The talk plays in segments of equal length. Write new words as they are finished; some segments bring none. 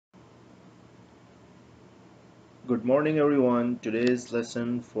Good morning, everyone. Today's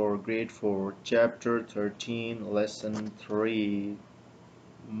lesson for grade 4, chapter 13, lesson 3,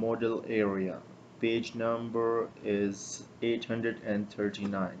 model area. Page number is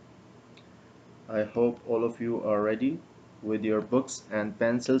 839. I hope all of you are ready with your books and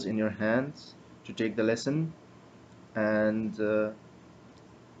pencils in your hands to take the lesson, and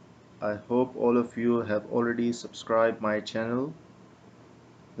I hope all of you have already subscribed my channel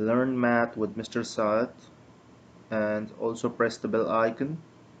Learn Math with Mr. Saad, and also press the bell icon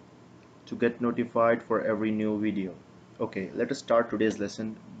to get notified for every new video. Okay, let us start today's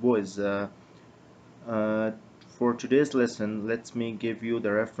lesson. Boys, uh, for today's lesson, let me give you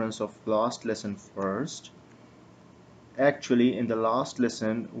the reference of last lesson first. Actually, in the last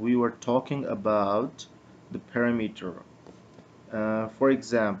lesson, we were talking about the perimeter. For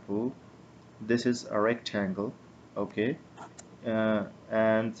example, this is a rectangle, okay?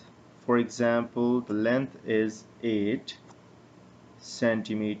 And for example, the length is 8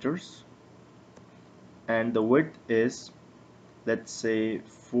 centimeters and the width is, let's say,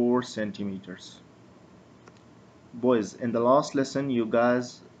 4 centimeters. Boys, in the last lesson you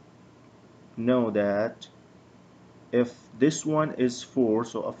guys know that if this one is 4,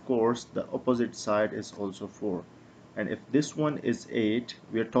 so of course the opposite side is also 4, and if this one is 8,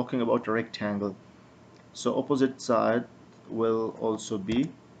 we are talking about a rectangle, so opposite side will also be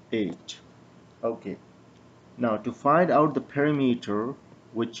 8. Okay, now to find out the perimeter,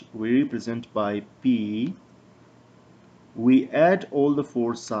 which we represent by P, we add all the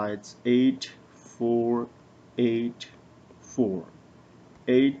four sides. 8, 4, 8, 4.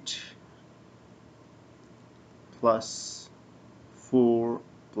 8 plus 4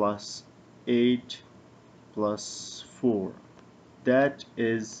 plus 8 plus 4. That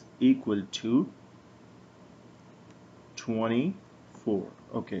is equal to 24.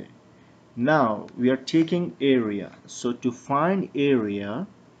 Okay. Now we are taking area. So to find area,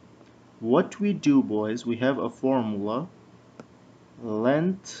 what we do, boys, we have a formula: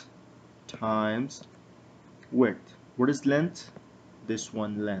 length times width. What is length? This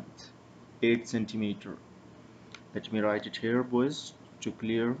one, length, 8 centimeter. Let me write it here, boys, to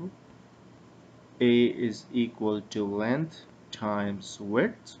clear. A is equal to length times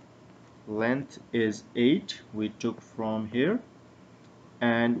width. Length is 8, we took from here,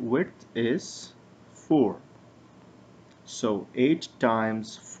 and width is 4. So 8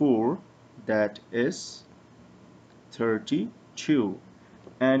 times 4, that is 32.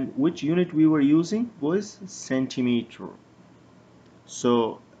 And which unit we were using, boys? Centimeter.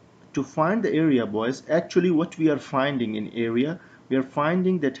 So to find the area, boys, actually what we are finding in area, we are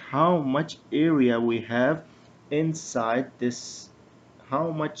finding that how much area we have inside this,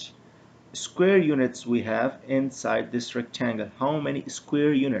 how much square units we have inside this rectangle. How many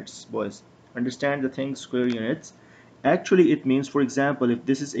square units, boys? Understand the thing, square units. Actually it means, for example, if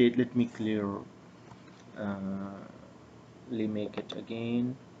this is 8, let me clear, let me make it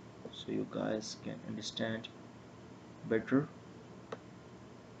again so you guys can understand better.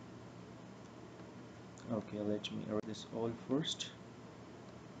 Okay, let me erase this all first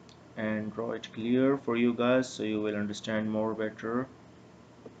and draw it clear for you guys so you will understand more better.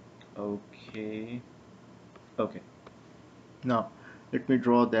 Okay, now let me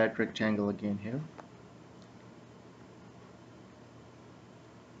draw that rectangle again here.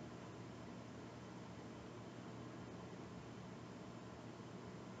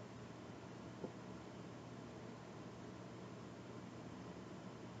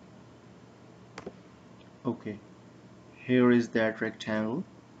 Okay, here is that rectangle,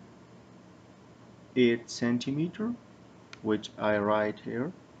 8 centimeter, which I write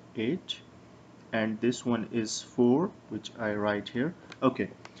here 8, and this one is 4, which I write here. Okay,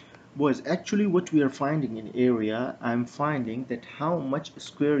 boys, actually what we are finding in area, I'm finding that how much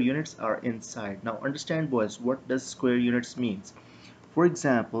square units are inside. Now understand, boys, what does square units means. For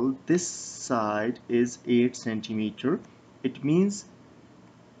example, this side is 8 centimeter. It means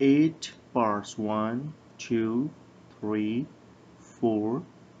 8 parts: 1, 2, 3, 4,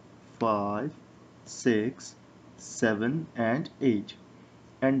 5, 6, 7, and 8.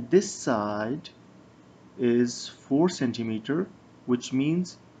 And this side is 4 centimeter, which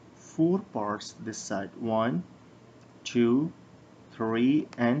means 4 parts this side: 1, 2, 3,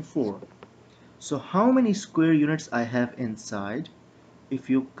 and 4. So how many square units I have inside? If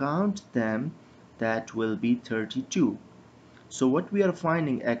you count them, that will be 32. So what we are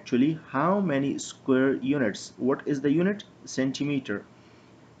finding, actually, how many square units? What is the unit? Centimeter.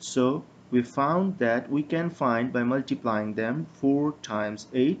 So we found that we can find by multiplying them. 4 times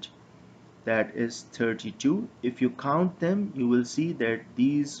 8, that is 32. If you count them, you will see that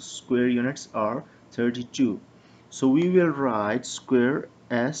these square units are 32. So we will write square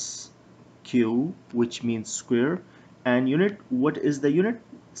SQ, which means square, and unit, what is the unit?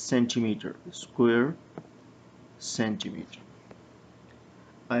 Centimeter, square centimeter.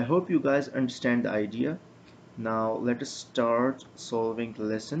 I hope you guys understand the idea. Now let us start solving the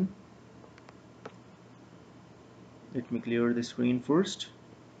lesson. Let me clear the screen first.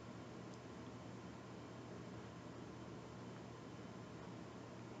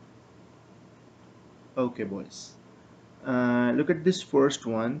 Okay, boys. Look at this first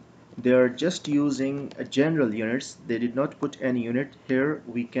one. They are just using general units. They did not put any unit here.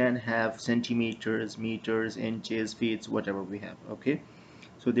 We can have centimeters, meters, inches, feet, whatever we have. Okay,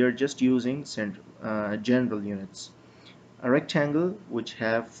 so they are just using general units. A rectangle which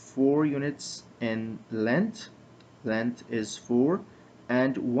have 4 units in length. Length is 4,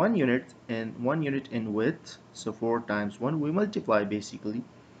 and 1 unit in width. So 4 times 1. We multiply basically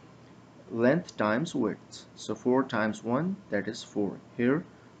length times width, so 4 times 1, that is 4. Here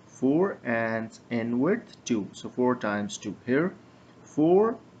 4, and in width 2, so 4 times 2. Here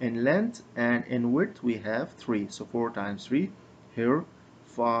 4 in length, and in width we have 3, so 4 times 3. Here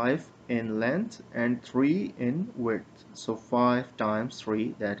 5 in length and 3 in width, so 5 times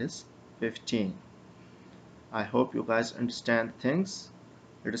 3, that is 15. I hope you guys understand things.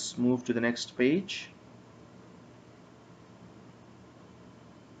 Let us move to the next page.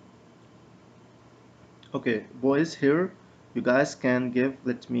 Okay, boys, here you guys can give,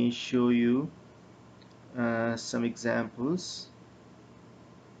 let me show you some examples.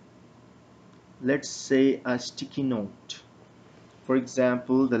 Let's say a sticky note. For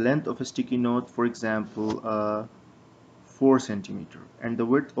example, the length of a sticky note, for example, 4 centimeter, and the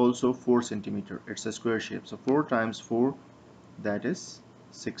width also 4 centimeter. It's a square shape, so 4 times 4, that is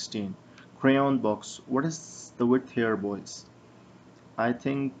 16. Crayon box, what is the width here, boys? I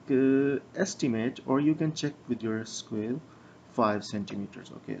think estimate, or you can check with your scale, 5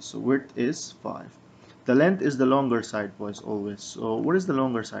 centimeters. Okay, so width is 5. The length is the longer side, boys, always. So what is the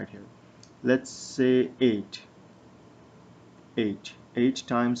longer side here? Let's say 8. 8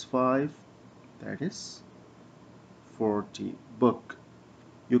 times 5, that is 40. Book,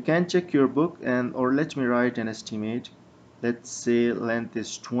 you can check your book, and or let me write an estimate. Let's say length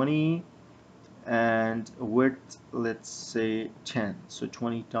is 20 and width, let's say 10. So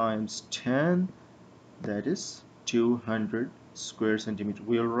 20 times 10, that is 200 square centimeter.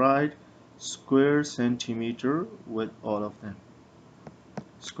 We'll write square centimeter with all of them,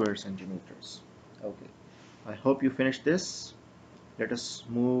 square centimeters. Okay, I hope you finished this. Let us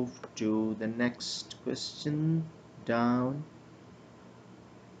move to the next question down.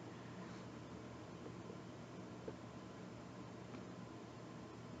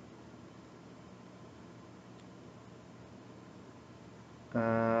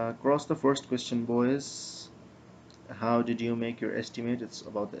 Across the first question, boys. How did you make your estimate? It's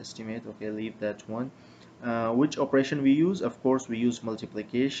about the estimate. Okay, leave that one. Which operation we use? Of course, we use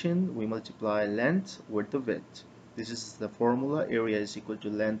multiplication. We multiply length with the width. This is the formula. Area is equal to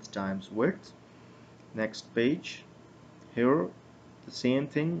length times width. Next page. Here, the same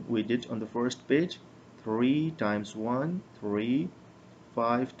thing we did on the first page. 3 times 1, 3.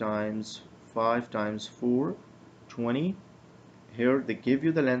 5 times 4, 20. Here they give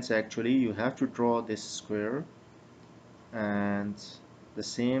you the length. Actually, you have to draw this square, and the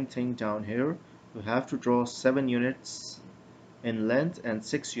same thing down here. You have to draw 7 units in length and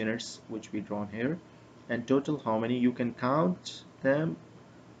 6 units which we drawn here, and total how many? You can count them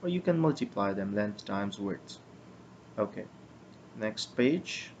or you can multiply them, length times width. Okay, next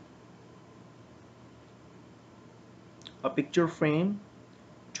page. A picture frame,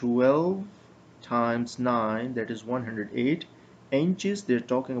 12 times 9, that is 108 inches. They're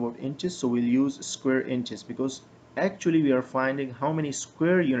talking about inches, so we'll use square inches because actually we are finding how many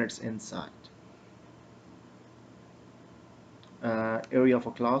square units inside. Area of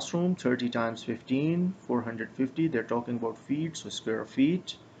a classroom, 30 times 15, 450. They're talking about feet, so square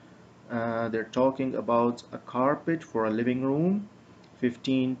feet. They're talking about a carpet for a living room,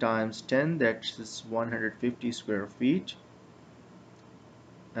 15 times 10, that's 150 square feet.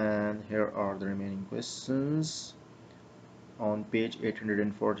 And here are the remaining questions on page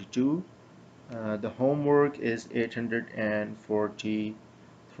 842. The homework is 843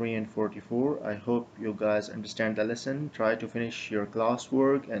 and 44. I hope you guys understand the lesson. Try to finish your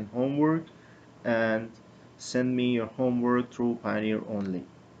classwork and homework, and send me your homework through Pioneer only.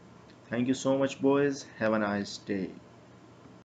 Thank you so much, boys. Have a nice day.